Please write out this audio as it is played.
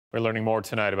We're learning more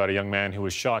tonight about a young man who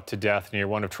was shot to death near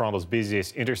one of Toronto's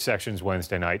busiest intersections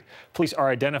Wednesday night. Police are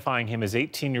identifying him as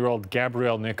 18-year-old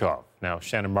Gabriel Nikov. Now,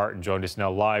 Shannon Martin joined us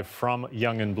now live from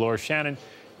Yonge and Bloor. Shannon,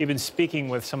 even speaking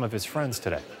with some of his friends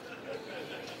today.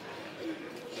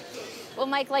 Well,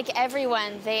 Mike, like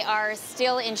everyone, they are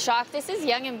still in shock. This is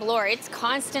Yonge and Bloor. It's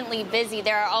constantly busy.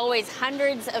 There are always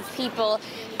hundreds of people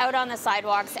out on the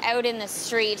sidewalks, out in the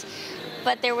street.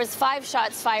 But there was 5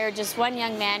 shots fired, just one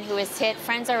young man who was hit.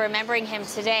 Friends are remembering him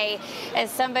today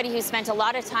as somebody who spent a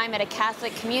lot of time at a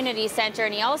Catholic community center,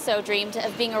 and he also dreamed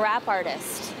of being a rap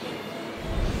artist.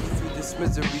 This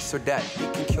misery so that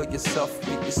you can kill yourself,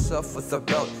 beat yourself with a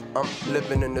belt. I'm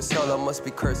living in this hell, I must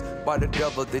be cursed by the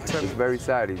devil. They turn. It's very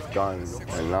sad he's gone,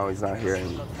 and now he's not here,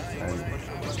 and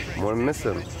I'm gonna miss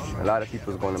him. A lot of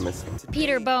people are going to miss him.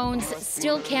 Peter Bones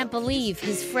still can't believe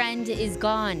his friend is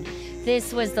gone.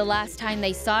 This was the last time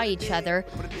they saw each other,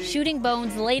 shooting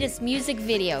Bones' latest music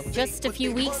video just a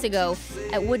few weeks ago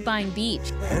at Woodbine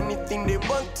Beach. Anything they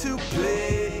want to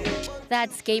play.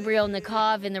 That's Gabriel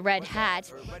Nikov in the red hat.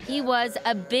 He was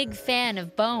a big fan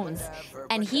of Bones,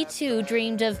 and he too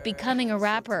dreamed of becoming a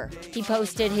rapper. He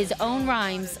posted his own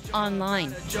rhymes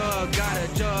online.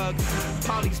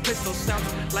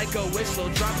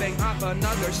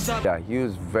 Yeah, he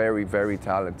was very, very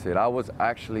talented. I was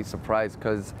actually surprised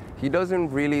because he doesn't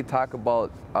really talk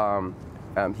about,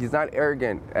 he's not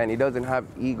arrogant and he doesn't have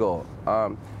ego.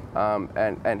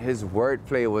 And his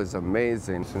wordplay was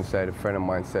amazing. Since a friend of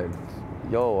mine said,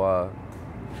 yo,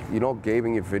 you know Gabe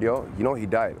in your video, you know he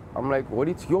died. I'm like, what?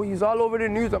 Yo, he's all over the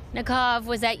news. Nikov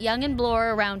was at Yonge and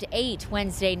Bloor around 8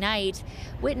 Wednesday night.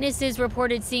 Witnesses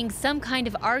reported seeing some kind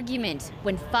of argument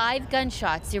when 5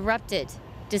 gunshots erupted.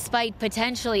 Despite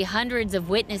potentially hundreds of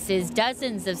witnesses,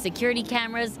 dozens of security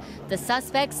cameras, the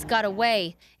suspects got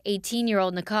away.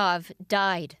 18-year-old Nikov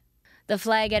died. The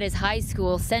flag at his high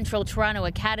school, Central Toronto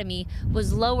Academy,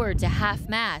 was lowered to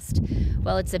half-mast.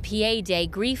 While it's a PA day,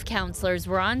 grief counselors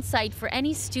were on site for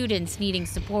any students needing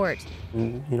support.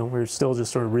 You know, we're still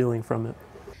just sort of reeling from it.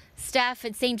 Staff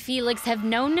at St. Felix have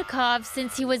known Nikov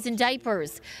since he was in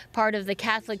diapers, part of the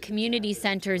Catholic Community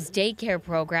Center's daycare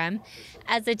program.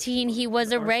 As a teen, he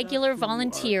was a regular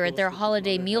volunteer at their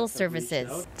holiday meal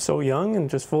services. So young and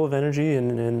just full of energy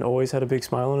and always had a big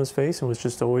smile on his face and was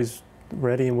just always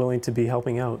ready and willing to be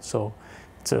helping out. So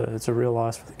it's a real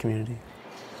loss for the community.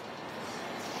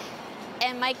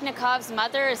 And Mike Nikov's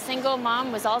mother, a single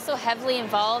mom, was also heavily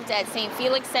involved at St.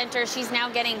 Felix Center. She's now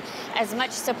getting as much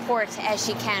support as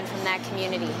she can from that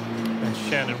community. And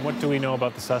Shannon, what do we know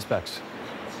about the suspects?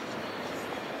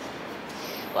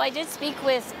 Well, I did speak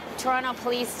with Toronto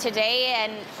Police today,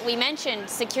 and we mentioned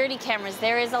security cameras.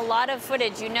 There is a lot of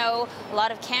footage, you know, a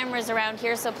lot of cameras around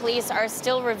here, so police are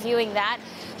still reviewing that.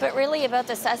 But really about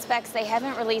the suspects, they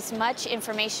haven't released much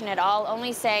information at all,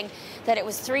 only saying that it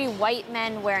was 3 white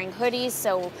men wearing hoodies,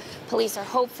 so police are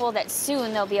hopeful that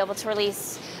soon they'll be able to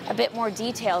release a bit more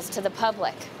details to the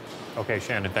public. Okay,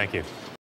 Shannon, thank you.